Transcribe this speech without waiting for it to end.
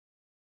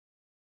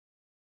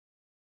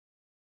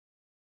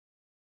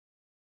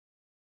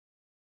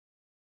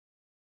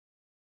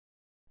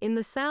In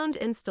the sound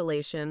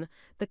installation,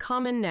 the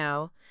common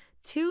now,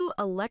 two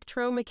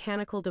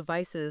electromechanical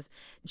devices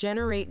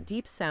generate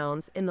deep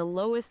sounds in the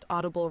lowest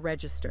audible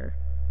register.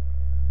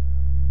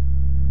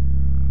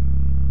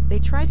 They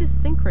try to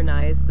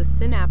synchronize the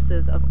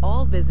synapses of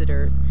all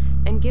visitors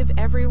and give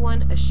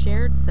everyone a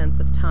shared sense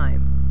of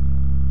time.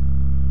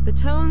 The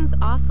tones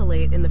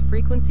oscillate in the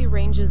frequency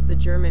ranges the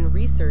German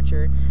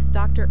researcher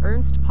Dr.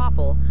 Ernst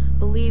Poppel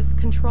believes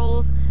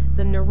controls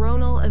the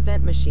neuronal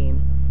event machine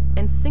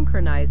and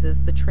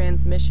synchronizes the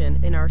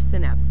transmission in our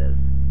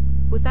synapses.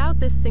 Without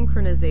this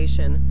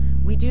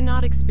synchronization, we do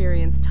not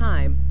experience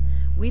time.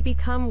 We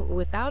become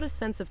without a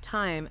sense of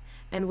time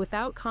and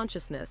without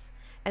consciousness,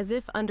 as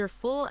if under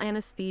full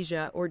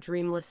anesthesia or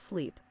dreamless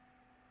sleep.